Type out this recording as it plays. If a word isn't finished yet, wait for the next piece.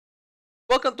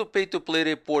Welcome to Pay to Play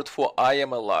report for I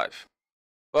Am Alive.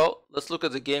 Well, let's look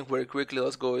at the game very quickly.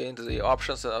 Let's go into the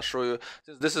options and I'll show you.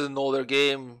 Since this is an older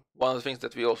game, one of the things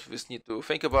that we always need to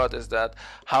think about is that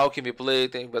how can we play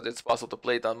it, but it's possible to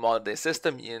play it on modern day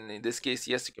system. In this case,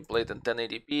 yes, you can play it in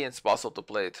 1080p and it's possible to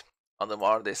play it on the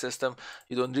modern day system.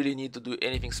 You don't really need to do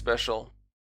anything special.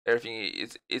 Everything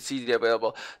it's easily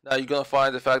available. Now you're gonna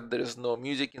find the fact that there is no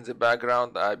music in the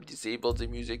background. I've disabled the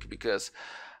music because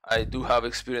I do have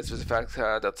experience with the fact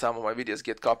that some of my videos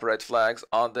get copyright flags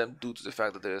on them due to the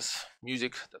fact that there's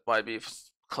music that might be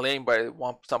claimed by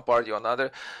some party or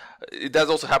another. It does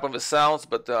also happen with sounds,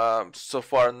 but so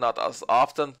far not as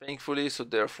often, thankfully. So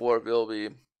therefore,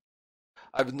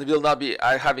 I will not be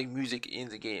having music in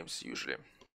the games usually.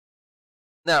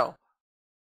 Now,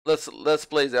 let's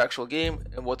play the actual game,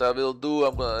 and what I will do,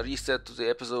 I'm gonna reset to the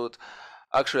episode.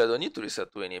 Actually, I don't need to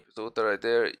reset to any episode. Right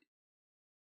there.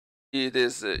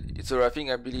 It's I think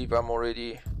I believe I'm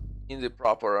already in the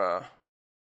proper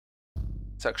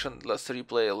section. Let's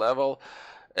replay a level,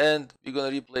 and we're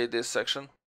gonna replay this section.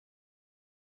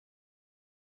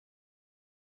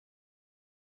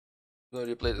 We're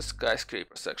gonna replay the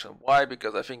skyscraper section. Why?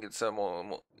 Because I think it's the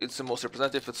most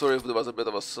representative. And sorry if there was a bit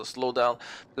of a slowdown,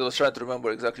 because I was trying to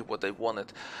remember exactly what I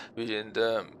wanted, and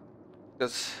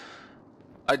because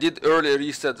I did earlier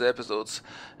reset the episodes,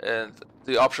 and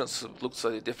the options look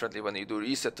slightly differently when you do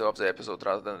reset of the episode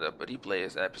rather than the replay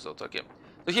as an episode. Okay,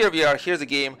 so here we are. Here's the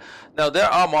game. Now there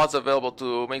are mods available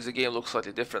to make the game look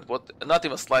slightly different. Not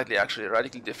even slightly, actually,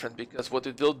 radically different. Because what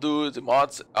it will do, the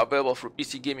mods are available for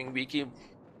PC Gaming Wiki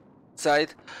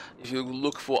site. If you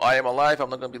look for I Am Alive, I'm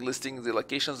not going to be listing the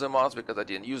locations of the mods because I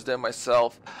didn't use them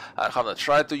myself. I haven't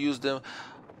tried to use them.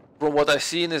 From what I've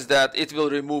seen is that it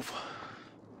will remove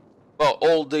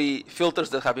all the filters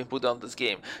that have been put on this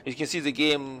game. You can see the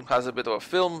game has a bit of a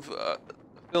film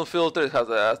filter. It has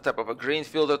a type of a grain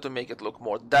filter to make it look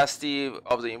more dusty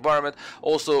of the environment.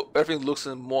 Also, everything looks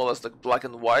in more or less like black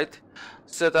and white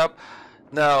setup.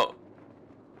 Now,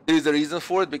 there is a reason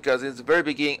for it, because in the very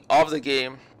beginning of the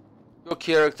game, your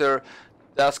character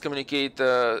does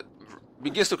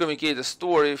begins to communicate the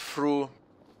story through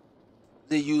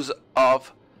the use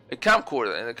of a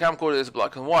camcorder, and the camcorder is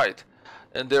black and white.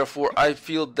 And therefore, I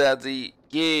feel that the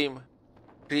game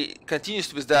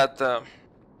continues with that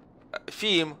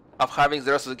theme of having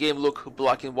the rest of the game look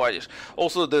black and whitish.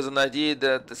 Also, there's an idea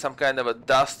that some kind of a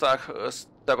dust type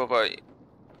of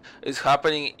is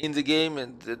happening in the game,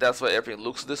 and that's why everything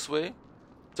looks this way.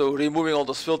 So removing all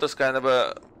those filters kind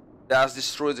of does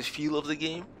destroy the feel of the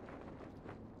game.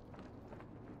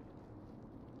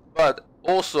 But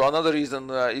also another reason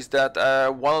is that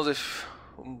one of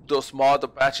those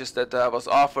mod patches that was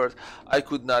offered, I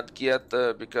could not get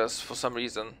because for some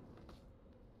reason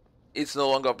it's no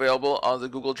longer available on the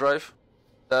Google Drive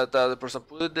that the person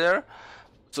put it there.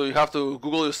 So you have to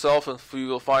Google yourself, and you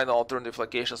will find alternative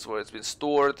locations where it's been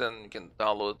stored, and you can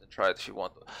download and try it if you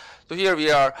want to. So here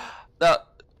we are. Now,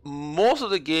 most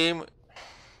of the game,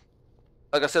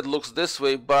 like I said, looks this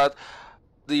way, but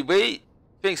the way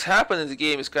things happen in the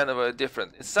game is kind of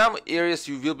different. In some areas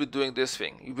you will be doing this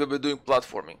thing. You will be doing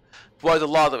platforming. Quite a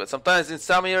lot of it. Sometimes in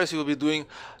some areas you will be doing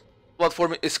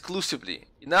platforming exclusively.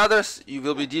 In others you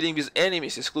will be dealing with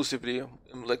enemies exclusively.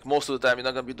 Like most of the time you're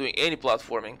not going to be doing any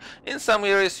platforming. In some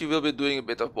areas you will be doing a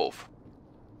bit of both.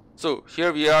 So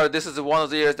here we are. This is one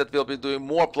of the areas that will be doing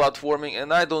more platforming,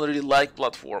 and I don't really like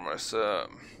platformers.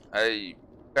 I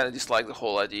kind of dislike the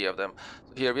whole idea of them.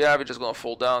 So here we are. We're just going to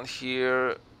fall down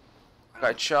here.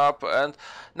 Catch up. And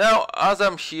now as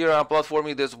I'm here on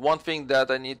platforming, there's one thing that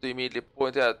I need to immediately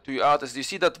point out to you out is, you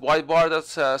see that white bar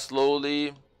that's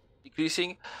slowly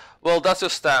decreasing? Well, that's your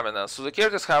stamina. So the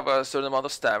characters have a certain amount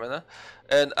of stamina,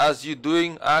 and as you're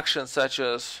doing actions such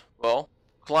as, well,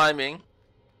 climbing,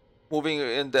 moving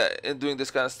and doing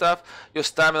this kind of stuff, your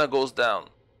stamina goes down.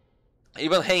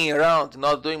 Even hanging around,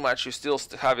 not doing much, you still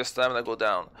have your stamina go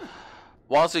down.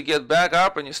 Once you get back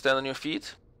up and you stand on your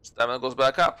feet, stamina goes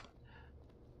back up.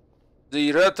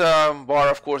 The red bar,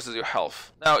 of course, is your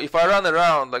health. Now, if I run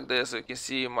around like this, you can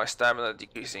see my stamina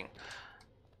decreasing.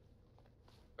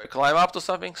 If I climb up to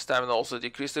something, stamina also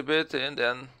decreases a bit, and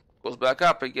then goes back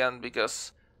up again,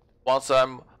 because once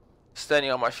I'm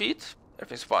standing on my feet,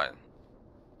 everything's fine.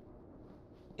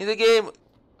 In the game,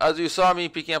 as you saw me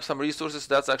picking up some resources,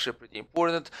 that's actually pretty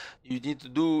important. You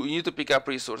need to pick up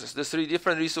resources. The 3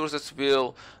 different resources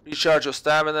will recharge your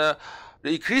stamina,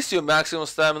 increase your maximum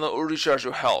stamina, or recharge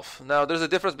your health. Now there's a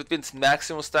difference between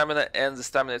maximum stamina and the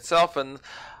stamina itself, and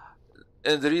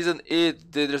the reason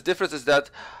there's difference is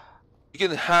that you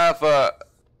can have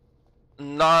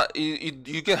not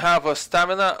you can have a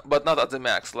stamina, but not at the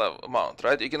max level amount,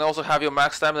 right? You can also have your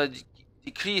max stamina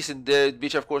decrease in there,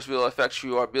 which of course will affect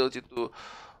your ability to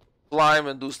climb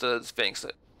and do things.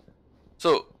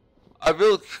 So I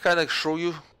will kind of show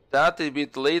you that a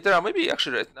bit later, or maybe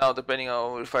actually right now, depending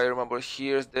on if I remember.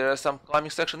 Here there is some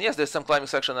climbing section. Yes, there's some climbing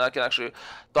section, and I can actually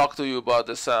talk to you about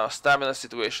this stamina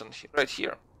situation right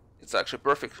here. It's actually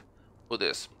perfect for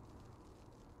this.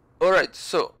 Alright,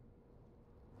 so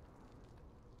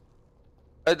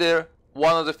right there,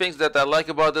 one of the things that I like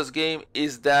about this game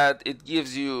is that it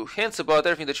gives you hints about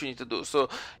everything that you need to do. So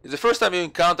it's the first time you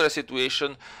encounter a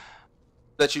situation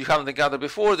that you haven't encountered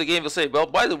before, the game will say, well,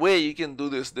 by the way, you can do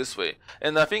this way.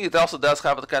 And I think it also does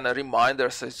have a kind of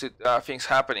reminders, things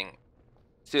happening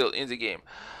still in the game.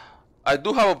 I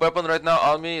do have a weapon right now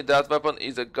on me. That weapon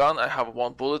is a gun. I have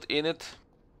 1 bullet in it.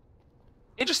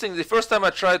 Interesting, the first time I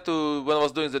tried to, when I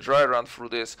was doing the dry run through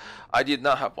this, I did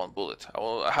not have 1 bullet.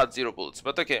 I had 0 bullets,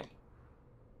 but okay.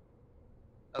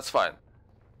 That's fine.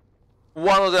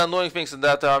 One of the annoying things in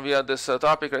that via this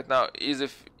topic right now is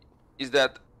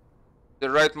that the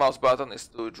right mouse button is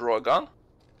to draw a gun,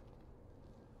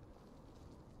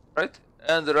 right?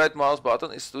 And the right mouse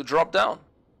button is to drop down.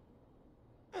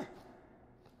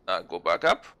 Go back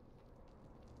up.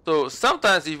 So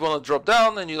sometimes if you want to drop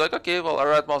down and you're like, okay, well, a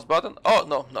right mouse button. Oh,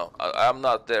 no, I'm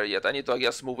not there yet. I need to, I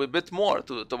guess, move a bit more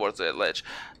towards the ledge.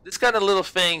 This kind of little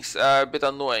things are a bit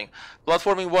annoying.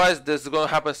 Platforming wise, there's going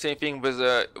to happen same thing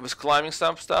with climbing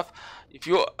some stuff. If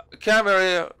your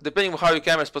camera, depending on how your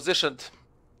camera is positioned,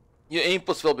 your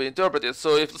inputs will be interpreted.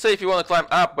 So if you want to climb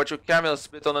up, but your camera is a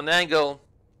bit on an angle,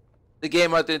 the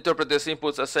game might interpret these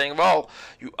inputs as saying, well,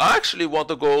 you actually want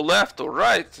to go left or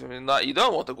right. I mean, you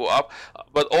don't want to go up,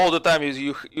 but all the time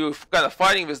you're kind of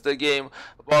fighting with the game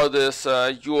about this.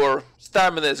 Your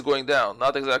stamina is going down.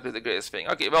 Not exactly the greatest thing.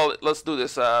 Okay, well, let's do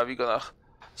this. We're gonna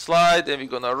slide and we're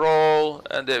gonna roll,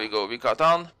 and there we go. We got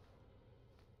on.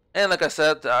 And like I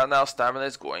said, now stamina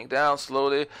is going down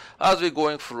slowly as we're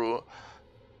going through.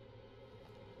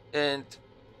 And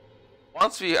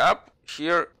once we up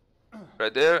here,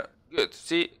 right there, good.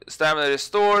 See, stamina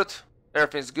restored,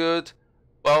 everything's good.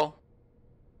 Well,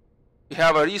 we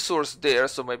have a resource there,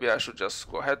 so maybe I should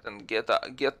just go ahead and get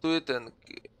to it and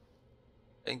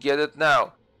get it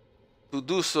now. To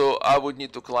do so, I would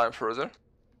need to climb further.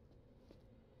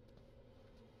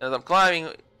 As I'm climbing,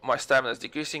 my stamina is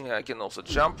decreasing. I can also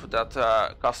jump.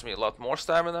 That costs me a lot more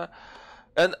stamina.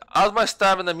 And as my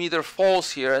stamina meter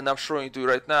falls here, and I'm showing it to you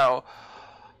right now,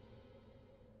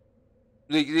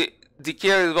 the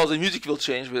music will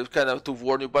change, kind of to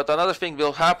warn you. But another thing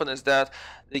will happen is that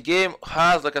the game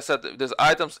has, like I said, there's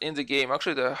items in the game.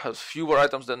 Actually, there has fewer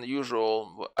items than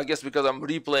usual. I guess because I'm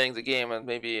replaying the game, and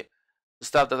maybe the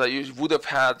stuff that I would have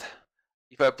had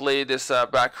if I played this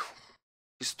back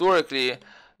historically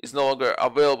is no longer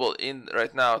available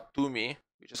right now to me,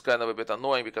 which is kind of a bit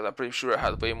annoying because I'm pretty sure I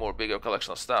had a way more bigger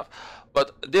collection of stuff.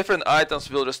 But different items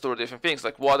will restore different things.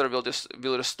 Like water will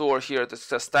restore here the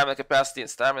stamina capacity and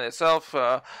stamina itself.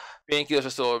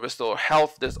 Painkillers will restore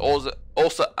health. There's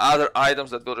also other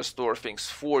items that will restore things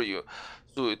for you.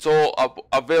 So it's all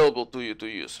available to you to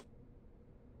use.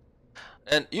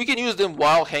 And you can use them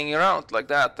while hanging around like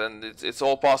that, and it's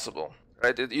all possible,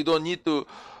 right? You don't need to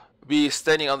be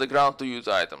standing on the ground to use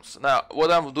items. Now,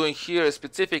 what I'm doing here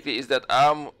specifically is that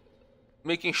I'm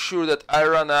making sure that I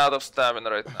run out of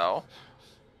stamina right now.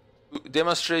 To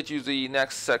demonstrate you the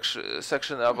next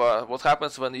section of what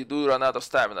happens when you do run out of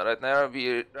stamina. Right now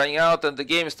we're running out, and the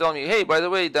game is telling me, hey, by the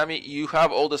way, dummy, you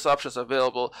have all these options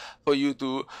available for you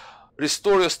to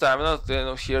restore your stamina.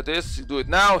 Then here it is. Do it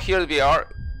now. Here we are.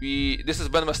 This is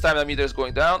when my stamina meter is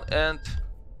going down, and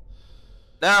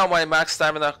now my max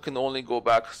stamina can only go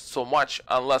back so much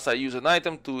unless I use an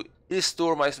item to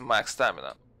restore my max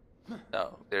stamina.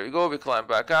 Now, there we go, we climb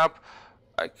back up.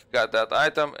 I got that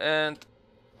item, and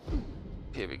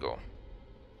here we go.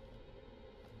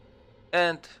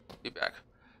 And be back.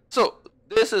 So,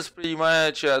 this is pretty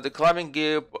much the climbing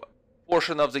game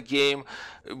portion of the game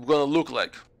gonna look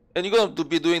like. And you're gonna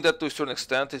be doing that to a certain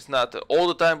extent. It's not all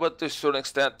the time, but to a certain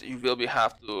extent you will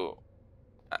have to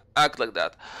act like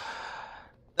that.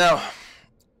 Now,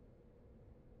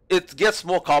 it gets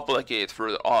more complicated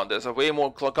further on. There's a way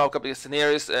more complicated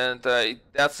scenarios, and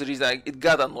that's the reason it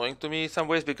got annoying to me in some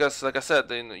ways, because, like I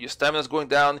said, your stamina is going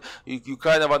down, you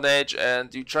kind of on edge,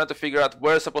 and you're trying to figure out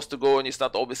where it's supposed to go, and it's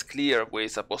not always clear where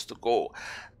it's supposed to go.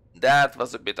 That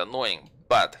was a bit annoying,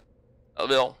 but,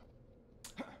 well,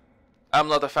 I'm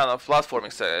not a fan of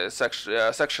platforming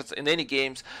sections in any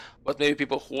games, but maybe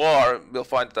people who are will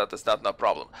find that it's not a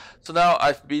problem. So now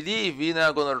I believe we're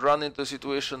now gonna run into a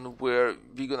situation where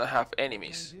we're gonna have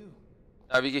enemies.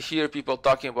 Now we can hear people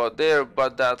talking about there,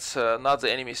 but that's not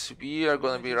the enemies we are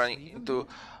gonna be running into.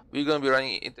 We're gonna be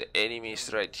running into enemies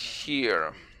right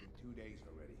here. 2 days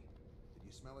already. Did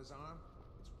you smell his arm?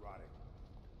 It's rotting.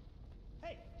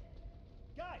 Hey,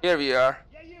 guy. Here we are.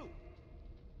 Yeah, you.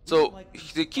 So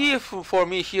the key for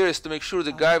me here is to make sure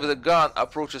the guy with the gun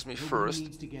approaches me first.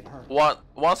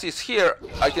 Once he's here,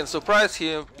 I can surprise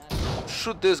him,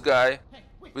 shoot this guy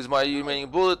with my remaining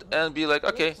bullet, and be like,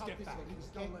 okay,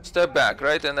 step back,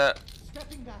 right? And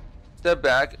step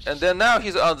back, and then now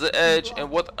he's on the edge, and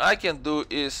what I can do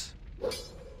is,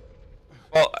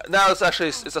 well, now it's actually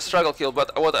it's a struggle kill,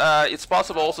 but what it's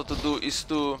possible also to do is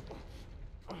to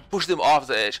push them off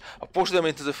the edge, or push them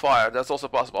into the fire. That's also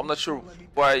possible. I'm not sure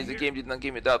why the game did not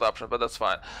give me that option, but that's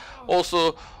fine.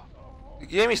 Also,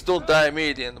 the enemies don't die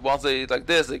immediately, and once they like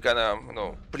this, they kind of, you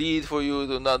know, plead for you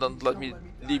to don't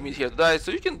leave me here to die.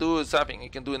 So you can do something. You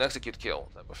can do an execute kill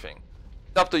type of thing.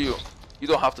 It's up to you. You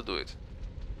don't have to do it.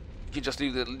 You can just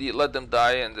let them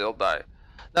die, and they'll die.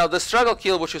 Now the struggle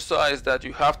kill, what you saw, is that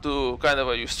you have to kind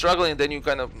of you're struggling, then you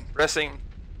kind of pressing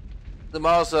the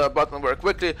mouse button very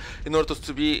quickly in order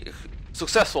to be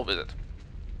successful with it.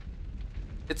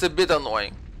 It's a bit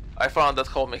annoying. I found that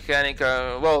whole mechanic.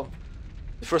 Well,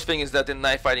 the first thing is that in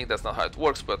knife fighting that's not how it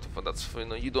works, but that's, you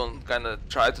know, you don't kind of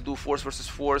try to do force versus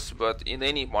force, but in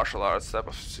any martial arts type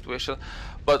of situation.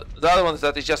 But the other one is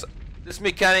that it's just this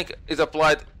mechanic is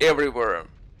applied everywhere.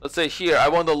 Let's say here I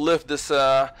want to lift this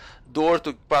door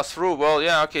to pass through. Well,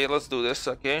 yeah, okay, let's do this.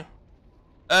 Okay.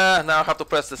 Now I have to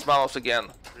press this mouse again,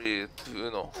 you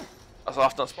know, as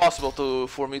often as possible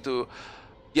for me to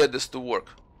get this to work.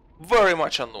 Very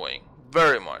much annoying,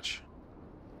 very much.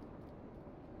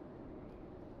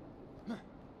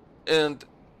 And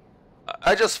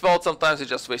I just felt sometimes it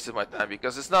just wasted my time,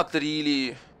 because it's not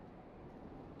really.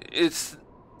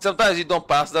 Sometimes you don't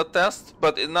pass that test,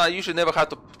 but I usually never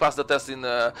had to pass the test in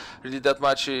really that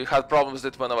much. I had problems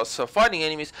with it when I was fighting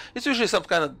enemies. It's usually some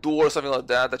kind of door or something like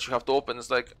that that you have to open. It's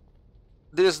like,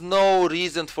 there's no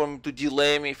reason for me to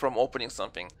delay me from opening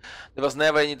something. There was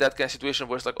never any that kind of situation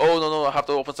where it's like, oh no, I have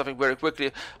to open something very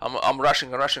quickly. I'm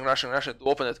rushing to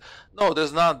open it. No,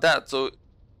 there's not that. So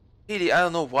really, I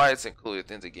don't know why it's included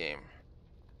in the game.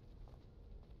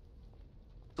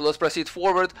 So let's proceed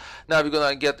forward. Now we're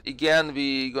gonna get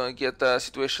a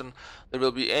situation. There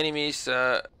will be enemies.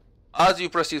 As you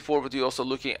proceed forward, you're also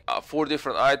looking for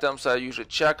different items. I usually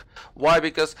check. Why?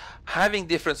 Because having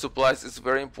different supplies is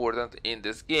very important in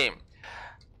this game.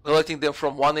 Collecting them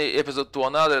from one episode to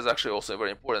another is actually also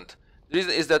very important. The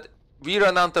reason is that we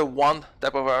run under one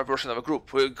type of a version of a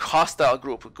group, a hostile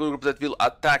group, a group that will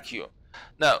attack you.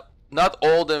 Now, not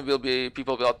all of them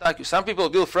people will attack you. Some people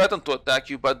will threaten to attack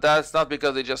you, but that's not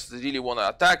because they just really want to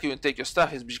attack you and take your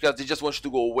stuff. It's because they just want you to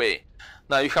go away.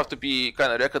 Now you have to be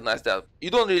kind of recognize that. You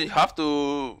don't really have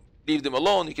to leave them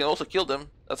alone. You can also kill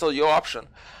them. That's all your option.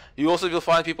 You also will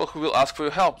find people who will ask for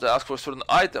your help. They ask for a certain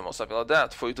item or something like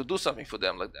that, for you to do something for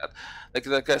them like that,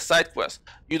 like a side quest.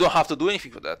 You don't have to do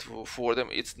anything for that for them.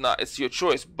 It's your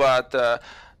choice, but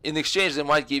in exchange they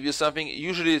might give you something.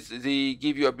 Usually they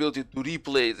give you ability to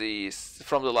replay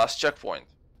from the last checkpoint,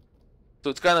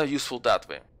 so it's kind of useful that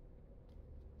way.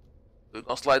 We're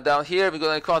gonna slide down here. We're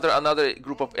gonna encounter another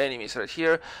group of enemies right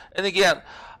here, and again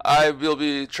I will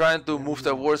be trying to move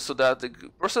towards so that the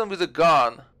person with the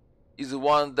gun is the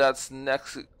one that's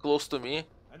close to me,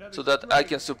 so that I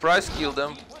can surprise kill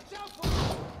them,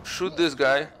 shoot this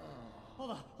guy,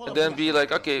 and then be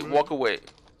like, okay, walk away.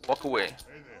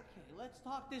 Let's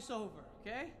talk this over,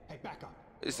 okay? Hey, back up.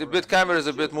 It's a bit, camera is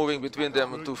a bit moving between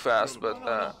them too fast, but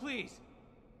No, please.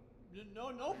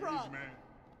 No problem.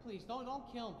 Please, don't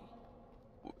kill me.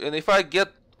 and if I get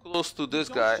close to this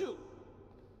Don't guy, shoot.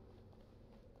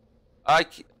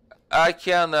 I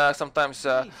can sometimes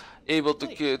able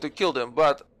to kill them,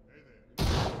 but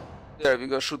there we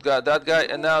go, shoot that guy,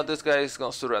 and now this guy is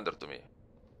gonna surrender to me.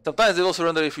 Sometimes they will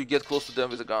surrender if you get close to them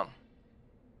with a gun.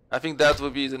 I think that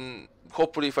would be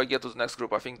hopefully if I get to the next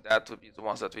group, I think that would be the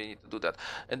ones that we need to do that.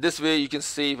 And this way you can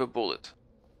save a bullet.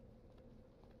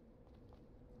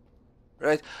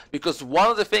 Right? Because one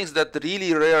of the things that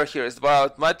really rare here is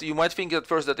you might think at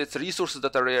first that it's resources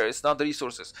that are rare. It's not the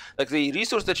resources. Like the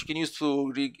resource that you can use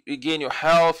to regain your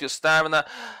health, your stamina,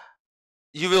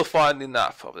 you will find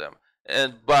enough of them.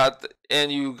 I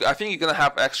think you're gonna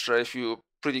have extra if you're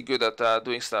pretty good at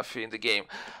doing stuff in the game.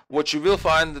 What you will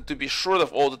find to be short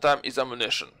of all the time is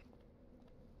ammunition.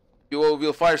 you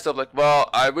will find yourself like, well,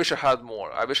 I wish I had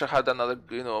more. I wish I had another,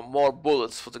 more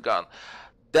bullets for the gun.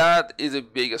 That is the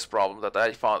biggest problem that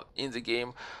I found in the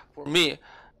game for me,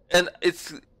 and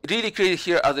it's really created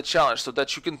here as a challenge, so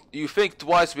that you think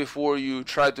twice before you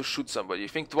try to shoot somebody. You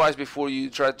think twice before you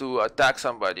try to attack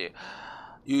somebody.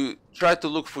 You try to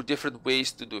look for different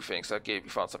ways to do things. Okay, we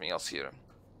found something else here.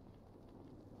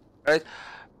 Right?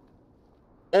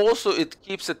 Also, it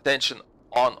keeps attention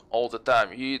on all the time.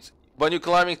 When you're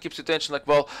climbing, it keeps attention like,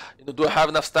 well, do I have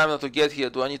enough stamina to get here?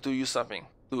 Do I need to use something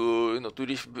to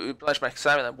replenish my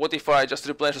stamina? What if I just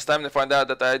replenish the stamina and find out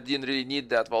that I didn't really need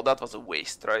that? Well, that was a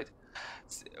waste, right?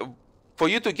 For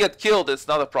you to get killed, it's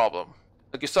not a problem.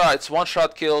 Like you saw, it's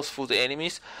one-shot kills for the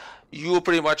enemies. You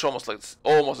pretty much almost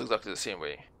exactly the same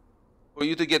way. For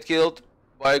you to get killed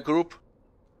by a group,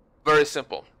 very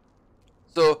simple.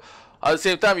 So at the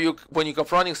same time, when you're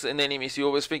confronting enemies, you're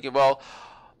always thinking, well,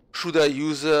 should I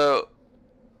use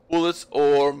bullets,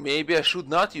 or maybe I should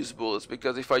not use bullets,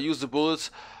 because if I use the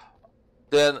bullets,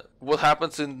 then what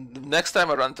happens in the next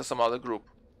time I run into some other group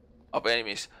of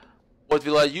enemies? What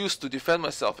will I use to defend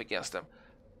myself against them?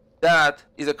 That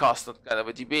is a constant kind of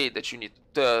a debate that you need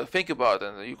to think about,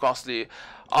 and you're constantly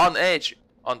on edge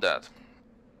on that.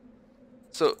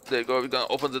 So there you go, we're gonna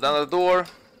open another door,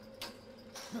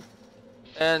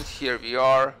 and here we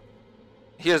are.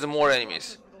 Here's more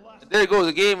enemies. There you go,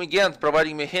 the game again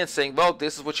providing me hints, saying, well,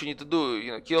 this is what you need to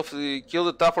do. Kill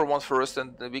the tougher ones first,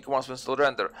 and the weak ones will still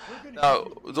render. Now,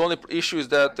 the only issue is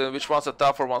that which ones are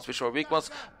tougher ones, which are weak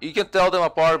ones. You can tell them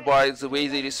apart by the way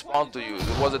they respond to you.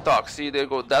 What they talk. See, there you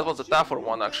go. That one's a tougher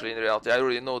one, actually, in reality. I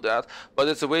already know that. But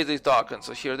it's the way they talk, and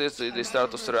so here it is. They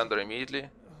start to surrender immediately.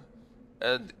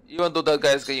 And even though that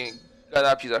guy's got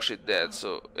up, he's actually dead.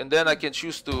 So, and then I can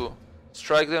choose to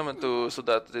strike them so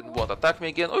that they won't attack me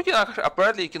again. Or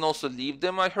apparently you can also leave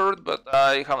them, I heard, but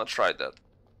I haven't tried that.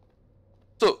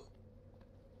 So,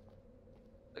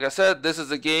 like I said, this is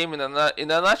a game in a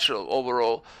nutshell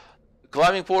overall. The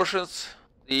climbing portions,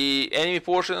 the enemy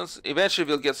portions, eventually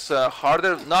will get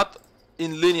harder, not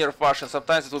in linear fashion.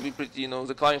 Sometimes it will be pretty,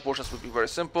 the climbing portions will be very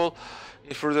simple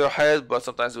in further ahead, but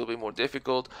sometimes it will be more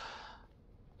difficult.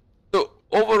 So,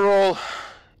 overall,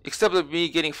 except for me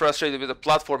getting frustrated with the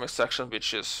platforming section,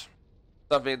 which is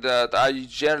something that I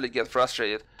generally get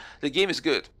frustrated, the game is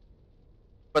good.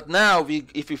 But now,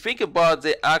 if you think about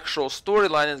the actual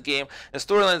storyline in the game, and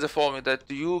storyline is the following: that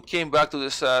you came back to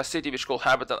this city which is called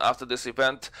Habitat after this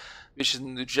event, which is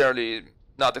generally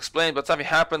not explained, but something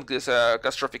happened. There's a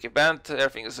catastrophic event,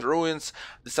 everything is ruins.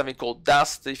 There's something called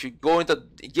dust. If you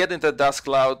get into the dust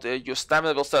cloud, your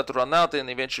stamina will start to run out, and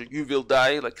eventually you will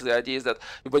die. Like, the idea is that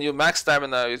when your max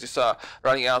stamina, as you saw,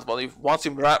 running out, well, once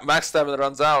your max stamina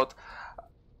runs out,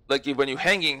 like when you're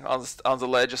hanging on the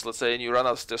ledges, let's say, and you run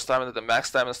out of stamina, the max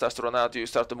stamina starts to run out, you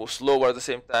start to move slower at the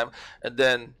same time, and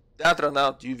then that run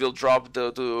out, you will drop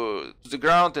to the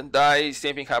ground and die.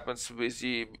 Same thing happens with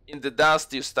in the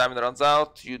dust, your stamina runs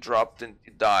out, you drop and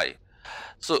you die.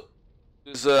 So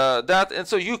there's that, and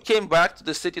so you came back to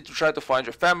the city to try to find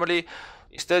your family.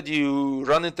 Instead, you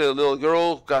run into a little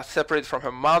girl who got separated from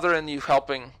her mother, and you're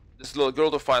helping this little girl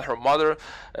to find her mother,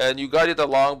 and you guided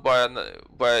along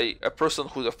by a person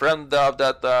who's a friend of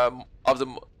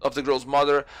the girl's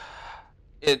mother.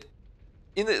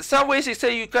 In some ways, they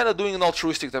say you're kind of doing an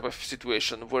altruistic type of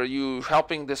situation where you're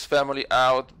helping this family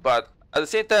out, but at the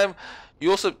same time, you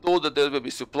also told that there will be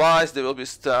supplies, there will be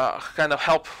kind of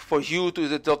help for you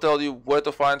they'll tell you where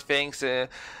to find things in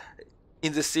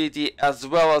the city, as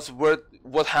well as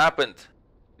what happened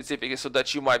specifically, so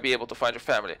that you might be able to find your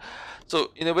family.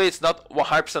 So in a way, it's not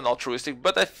 100% altruistic,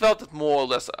 but I felt it more or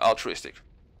less altruistic.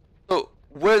 So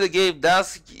where the game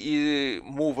does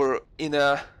move in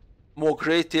a more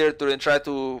gray territory and try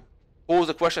to pose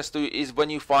the questions to you is when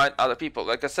you find other people.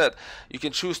 Like I said, you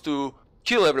can choose to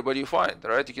kill everybody you find,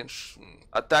 right? You can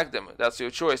attack them. That's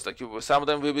your choice. Like some of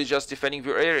them will be just defending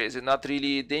your areas and not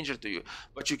really a danger to you,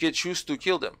 but you can choose to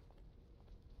kill them.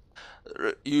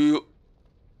 You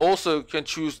also can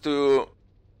choose to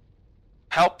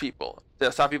help people.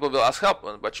 Some people will ask help,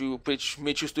 but you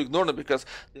may choose to ignore them because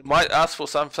they might ask for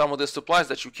some of the supplies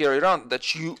that you carry around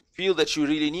that you feel that you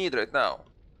really need right now.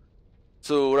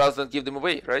 So rather than give them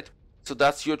away, right? So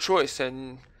that's your choice.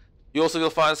 And you also will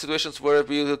find situations where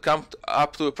we will come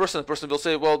up to a person will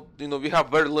say, well, we have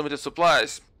very limited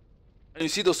supplies. And you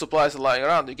see those supplies lying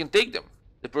around, you can take them.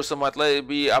 The person might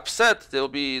be upset, they'll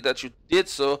be that you did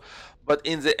so, but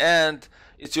in the end,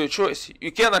 it's your choice.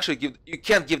 You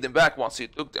can't give them back once you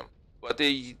took them, but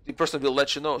the person will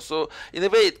let you know. So in a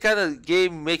way, it kind of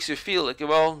game makes you feel like,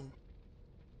 well,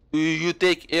 Do you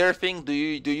take everything? Do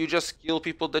you just kill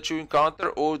people that you encounter,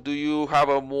 or do you have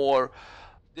a more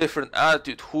different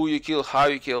attitude? Who you kill, how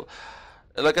you kill?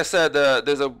 Like I said,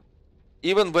 there's a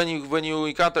even when you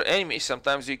encounter enemies,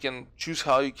 sometimes you can choose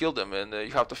how you kill them, and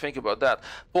you have to think about that.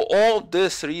 For all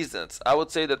these reasons, I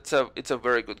would say that it's a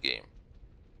very good game.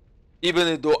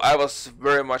 Even though I was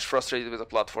very much frustrated with the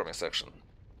platforming section.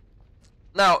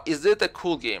 Now, is it a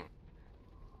cool game?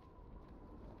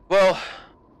 Well,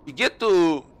 you get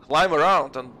to climb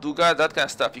around and do that kind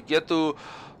of stuff. You get to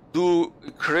do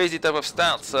crazy type of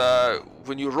stunts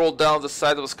when you roll down the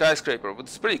side of a skyscraper, which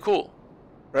is pretty cool,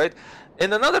 right?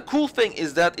 And another cool thing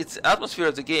is that it's atmosphere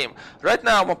of the game. Right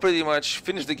now, I'm pretty much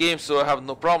finished the game, so I have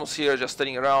no problems here, just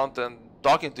standing around and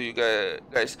talking to you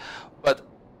guys. But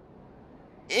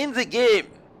in the game,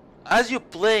 as you're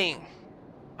playing,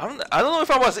 I don't know if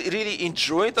I was really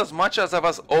enjoying it as much as I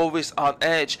was always on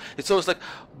edge. It's always like,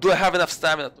 do I have enough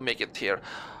stamina to make it here?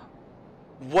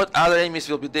 What other enemies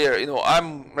will be there? You know,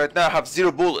 I'm right now I have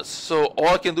 0 bullets, so all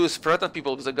I can do is threaten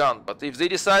people with a gun. But if they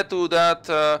decide to that,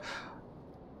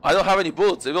 I don't have any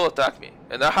bullets, they will attack me,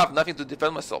 and I have nothing to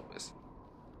defend myself with,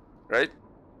 right?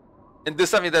 And this is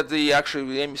something that the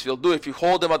enemies will do. If you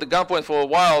hold them at the gunpoint for a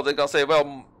while, they're gonna say,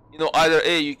 well, you know, either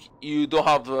A, you don't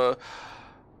have the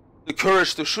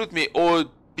courage to shoot me, or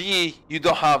B, you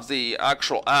don't have the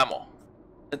actual ammo,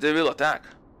 and they will attack.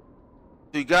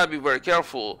 So you gotta be very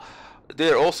careful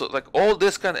there also. Like, all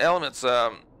this kind of elements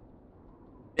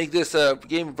make this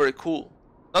game very cool.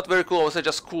 Not very cool, I would say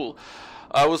just cool.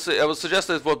 I would suggest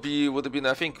that it would have been,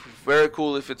 I think, very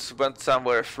cool if it went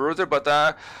somewhere further, but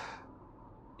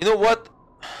you know what?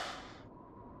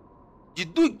 You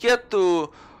do get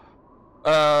to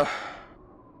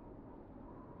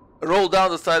roll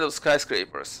down the side of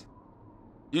skyscrapers.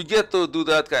 You get to do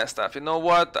that kind of stuff. You know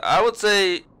what? I would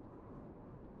say,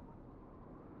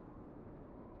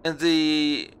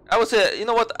 you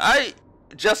know what? I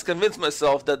just convinced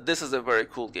myself that this is a very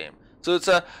cool game. So it's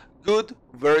a good,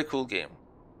 very cool game.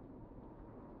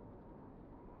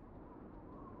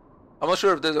 I'm not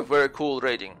sure if there's a very cool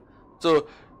rating. So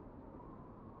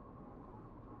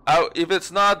if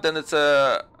it's not, then it's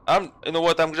a. You know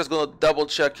what? I'm just gonna double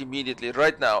check immediately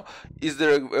right now. Is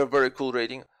there a very cool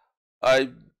rating? I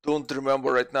don't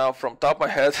remember right now from top of my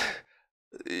head.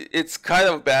 It's kind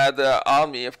of bad on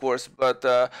me, of course. But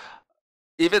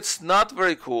if it's not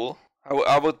very cool,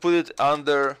 I would put it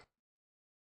under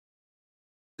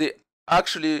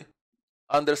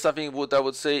under something what I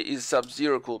would say is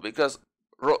Sub-Zero cool, because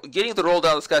getting to roll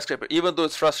down the skyscraper, even though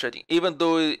it's frustrating, even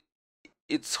though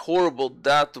it's horrible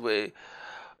that way.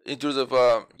 In terms of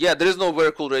yeah, there is no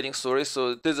very cool rating, sorry,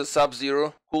 so it is a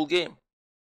Sub-Zero cool game.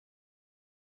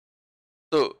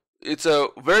 So it's a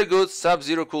very good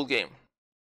Sub-Zero cool game.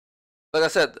 Like I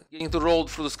said, getting to roll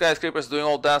through the skyscrapers, doing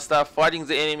all that stuff, fighting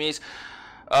the enemies,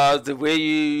 the way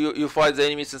you fight the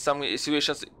enemies in some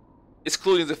situations,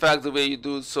 excluding the fact the way you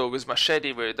do so with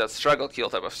machete, where that struggle kill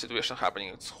type of situation happening,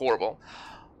 it's horrible.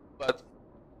 But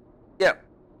yeah,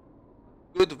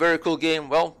 good, very cool game.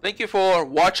 Well, thank you for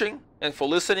watching and for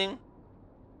listening.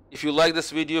 If you like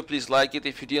this video, please like it.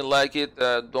 If you didn't like it,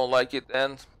 don't like it,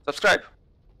 and subscribe.